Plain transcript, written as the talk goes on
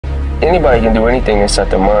Anybody can do anything they set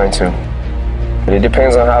their mind to, but it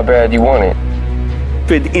depends on how bad you want it.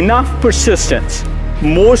 With enough persistence,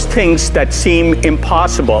 most things that seem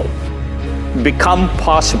impossible become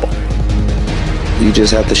possible. You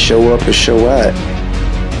just have to show up and show out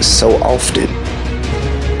so often.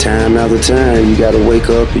 Time after time, you gotta wake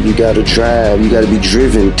up and you gotta drive. You gotta be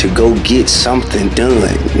driven to go get something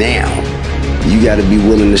done now. You gotta be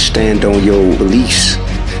willing to stand on your beliefs,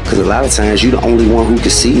 because a lot of times you're the only one who can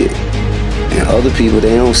see it. And other people,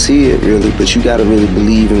 they don't see it really, but you gotta really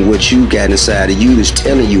believe in what you got inside of you that's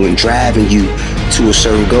telling you and driving you to a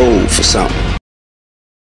certain goal for something.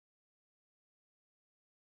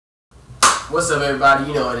 What's up, everybody?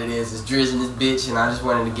 You know what it is. It's Drizzys this bitch, and I just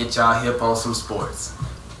wanted to get y'all hip on some sports.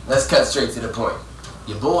 Let's cut straight to the point.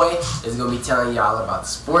 Your boy is going to be telling y'all about the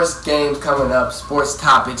sports games coming up, sports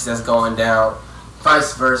topics that's going down,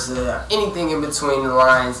 vice versa, anything in between the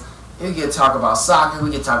lines. We can talk about soccer, we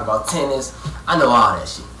can talk about tennis. I know all that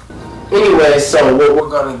shit. Anyway, so what we're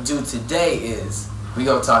going to do today is we're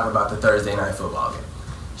going to talk about the Thursday night football game.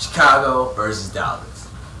 Chicago versus Dallas.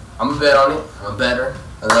 I'm going to bet on it. I'm a better.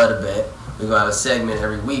 I love to bet. We're going to have a segment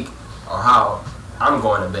every week on how I'm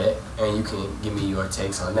going to bet, and you can give me your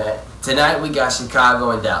takes on that. Tonight we got Chicago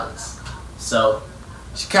and Dallas. So,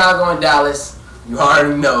 Chicago and Dallas, you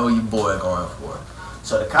already know who your boy going for.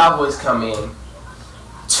 So the Cowboys come in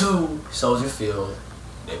to Soldier Field.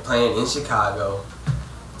 They're playing in Chicago.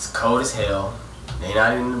 It's cold as hell. They're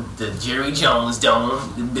not in the Jerry Jones dome,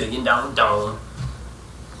 the $1 billion dome.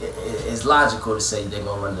 It's logical to say they're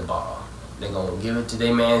going to run the ball. They're going to give it to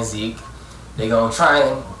their man Zeke. They're going to try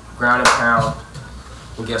and ground and pound.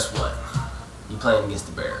 And guess what? You're playing against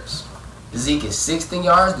the Bears. Zeke is 6th in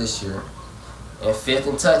yards this year and 5th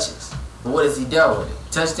in touches. But what has he done with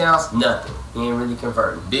it? Touchdowns? Nothing. He ain't really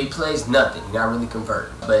converting. Big plays? Nothing. He's not really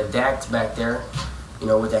converting. But Dak's back there, you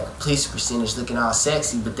know, with that completion percentage looking all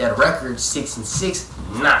sexy, but that record,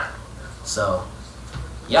 6-6, nah. So,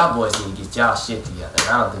 y'all boys need to get y'all shit together. And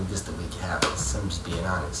I don't think this the week it happens. I'm just being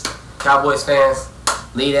honest. Cowboys fans,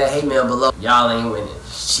 leave that hate mail below. Y'all ain't winning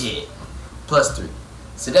shit. +3.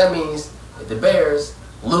 So that means if the Bears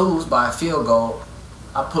lose by a field goal,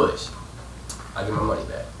 I push. I get my money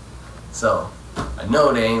back. So I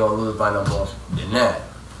know they ain't gonna lose by no more than that.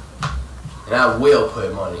 And I will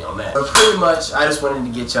put money on that. But pretty much, I just wanted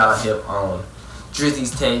to get y'all hip on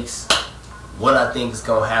Drizzys takes, what I think is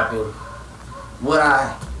gonna happen, what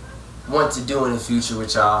I want to do in the future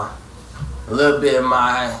with y'all, a little bit of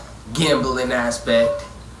my gambling aspect.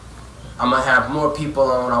 I'm gonna have more people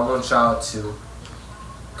on. I want y'all to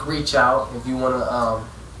reach out if you wanna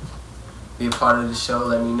be a part of the show.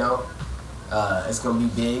 Let me know. It's gonna be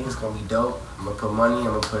big. It's gonna be dope. I'm gonna put money. I'm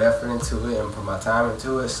gonna put effort into it. I'm gonna put my time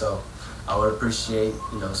into it. So I would appreciate,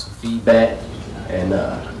 you know, some feedback, and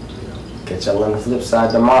catch y'all on the flip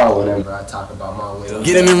side tomorrow whenever I talk about my way.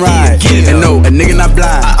 Get him and ride, and no, a nigga not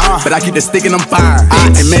blind, but I keep the stick and I'm fire. I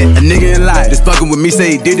ain't met a nigga in life, just fucking with me,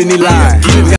 say he did and he lied.